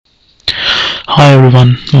Hi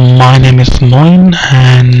everyone, my name is Moin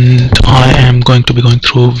and I am going to be going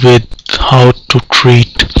through with how to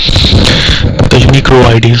treat the unique row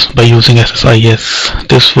IDs by using SSIS.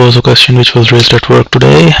 This was a question which was raised at work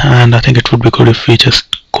today and I think it would be good if we just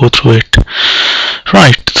go through it.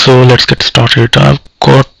 Right, so let's get started. I've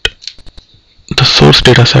got the source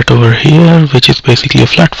data set over here, which is basically a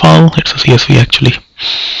flat file. It's a CSV actually.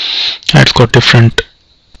 It's got different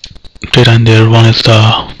data in there. One is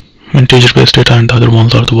the integer based data and the other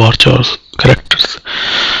ones are the varchars characters.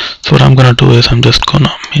 So what I'm gonna do is I'm just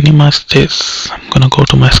gonna minimize this. I'm gonna go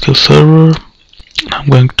to my SQL server. I'm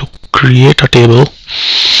going to create a table.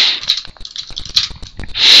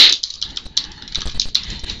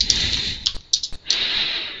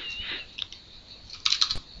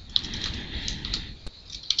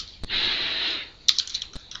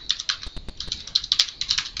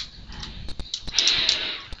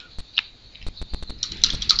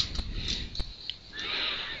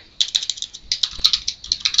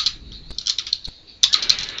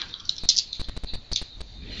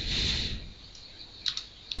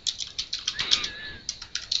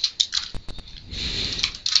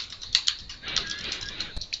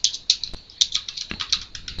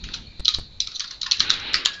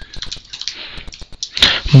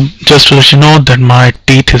 Just to let you know that my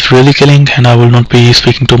teeth is really killing and I will not be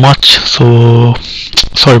speaking too much, so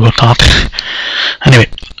sorry about that. Anyway,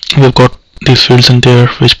 we've got these fields in there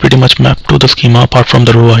which pretty much map to the schema apart from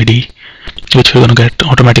the row ID, which we're gonna get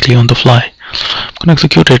automatically on the fly. I'm gonna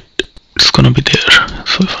execute it, it's gonna be there.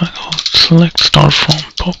 So if I go select start from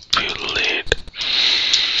populate,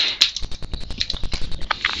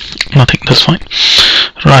 nothing, that's fine.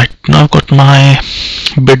 Right, now I've got my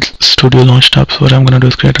Bid Studio launched up. So what I'm gonna do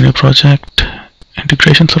is create a new project,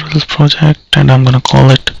 integration services project, and I'm gonna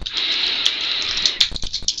call it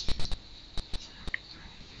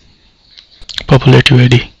populate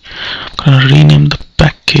UID. I'm gonna rename the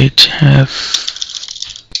package as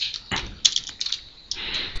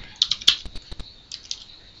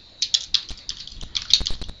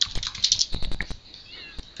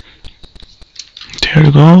here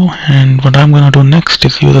you go. And what I'm gonna do next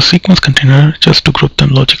is use a sequence container just to group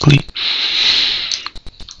them logically.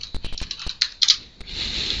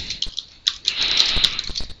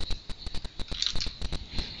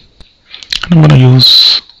 And I'm gonna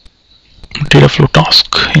use data flow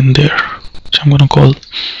task in there, which I'm gonna call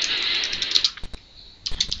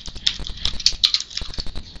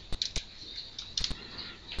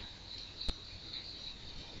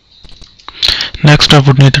next. I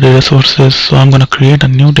would need the data sources, so I'm gonna create a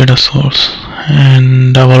new data source,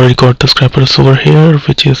 and I've already got the scrappers over here,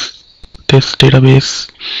 which is this database,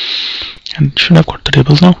 and should have got the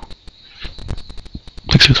tables now.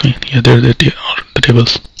 Excuse me, yeah, there are the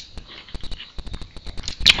tables.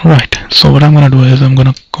 Right, so what I'm gonna do is I'm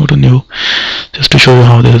gonna go to new just to show you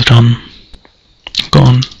how this is done. Go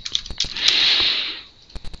on.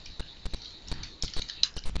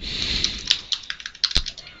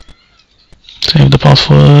 Save the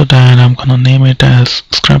password and I'm gonna name it as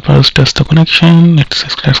scrappers test the connection. It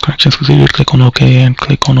says connection succeeded, click on OK and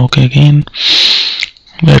click on OK again.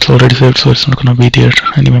 It's already saved, so it's not gonna be there.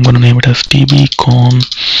 Anyway, I'm gonna name it as dbcon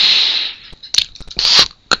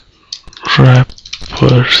scrappers.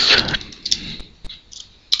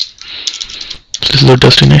 This is the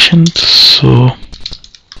destination, so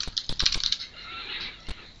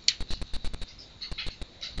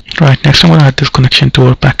right, next I'm going to add this connection to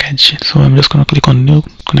our package. So I'm just going to click on new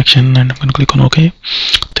connection and I'm going to click on OK.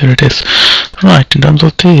 There it is. Right, in terms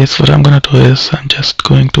of this, what I'm going to do is I'm just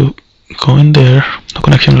going to go in there. The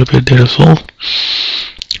connection will appear there as well.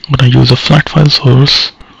 I'm going to use a flat file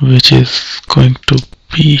source, which is going to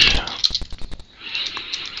be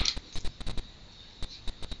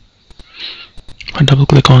if I double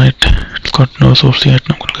click on it, it's got no source yet.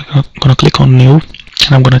 I'm going to click on new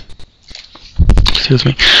and I'm going to, excuse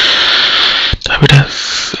me, type it as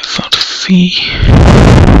src.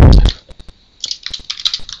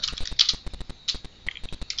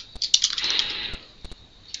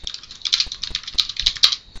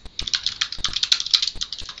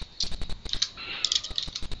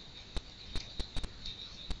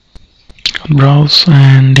 Browse,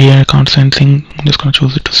 and here I can't see anything. I'm just going to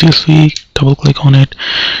choose it to CSV, double click on it,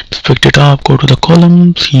 just picked it up, go to the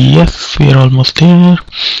columns. Yes, we are almost there.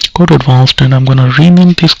 Go to advanced and I'm going to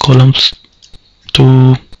rename these columns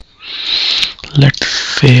to, let's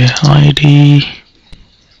say, ID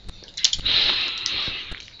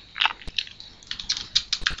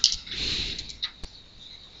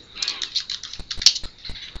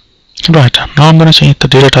Right, now I'm going to change the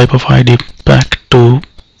data type of ID back to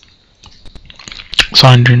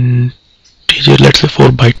signed in integer, let's say 4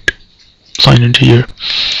 byte signed integer.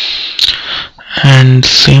 And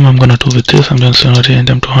same I'm gonna do with this. I'm just gonna change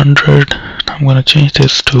them to 100. I'm gonna change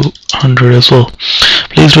this to 100 as well.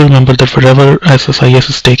 Please do remember that whatever SSIS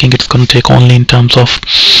is taking, it's gonna take only in terms of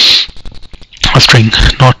a string,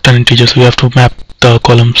 not an integer. So you have to map the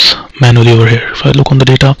columns manually over here. If I look on the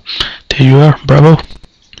data, there you are. Bravo,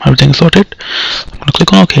 everything is sorted. I'm gonna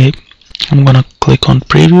click on OK. I'm gonna click on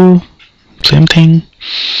preview. Same thing.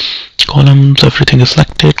 Columns, everything is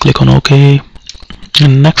selected. Click on OK.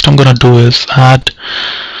 And next I'm gonna do is add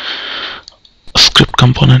a script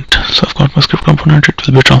component. So I've got my script component. It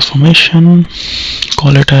will be a transformation.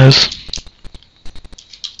 Call it as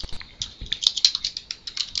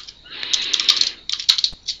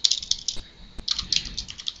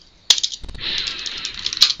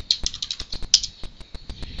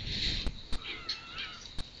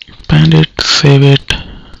append it, save it.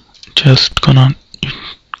 Just gonna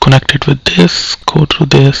connect it with this, go through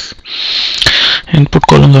this. Input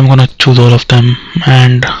columns, I'm gonna choose all of them,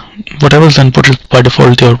 and whatever's input is by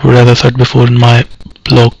default the output, as I said before in my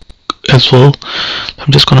blog as well.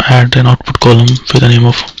 I'm just gonna add an output column with the name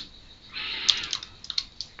of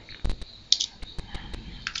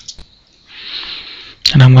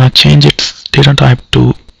and I'm gonna change its data type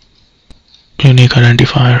to unique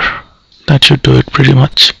identifier. That should do it pretty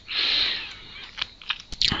much.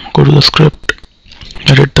 Go to the script,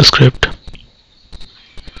 edit the script.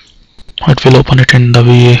 It will open it in the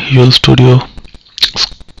Visual Studio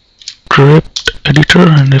script editor,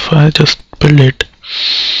 and if I just build it,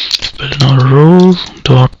 build now rows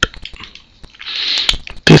dot.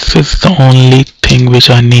 This is the only thing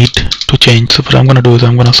which I need to change. So what I'm gonna do is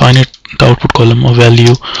I'm gonna assign it the output column a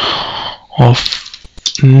value of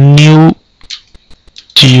new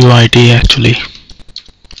GUID actually.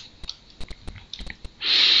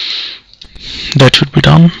 That should be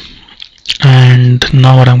done. And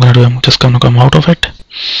now what I'm gonna do, I'm just gonna come out of it,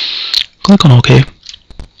 click on OK,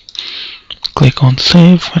 click on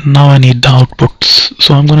save, and now I need the outputs.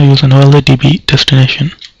 So I'm gonna use an OLADB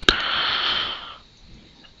destination.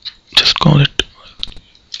 Just call it.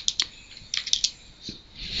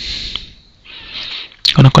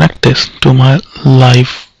 Gonna connect this to my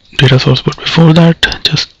live data source, but before that,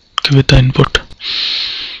 just give it the input.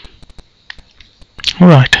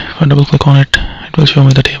 Alright, if I double click on it, it will show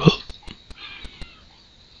me the table.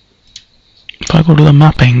 If I go to the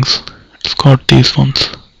mappings, it's got these ones.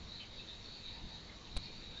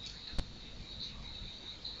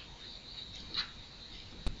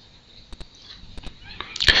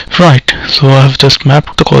 Right, so I've just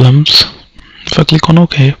mapped the columns. If I click on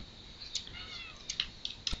OK,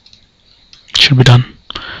 it should be done.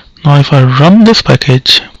 Now if I run this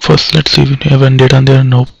package, first let's see if we have any data in there.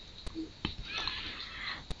 Nope,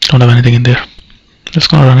 don't have anything in there.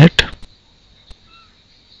 Just gonna run it.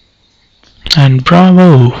 And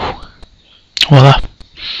bravo, voila, I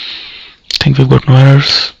think we've got no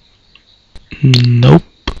errors. Nope,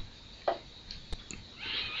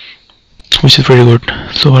 which is pretty good.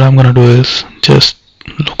 So what I'm gonna do is just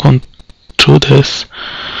look on through this.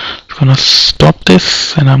 I'm gonna stop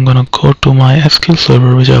this, and I'm gonna go to my SQL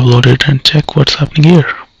server which I've loaded and check what's happening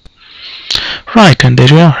here. Right, and there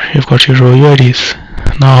you are, you've got your row UIDs.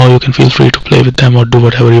 Now you can feel free to play with them or do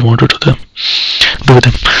whatever you want to do with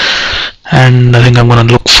them. And I think I'm gonna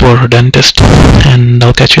look for a dentist, and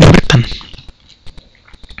I'll catch you in a bit then.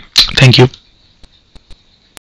 Thank you.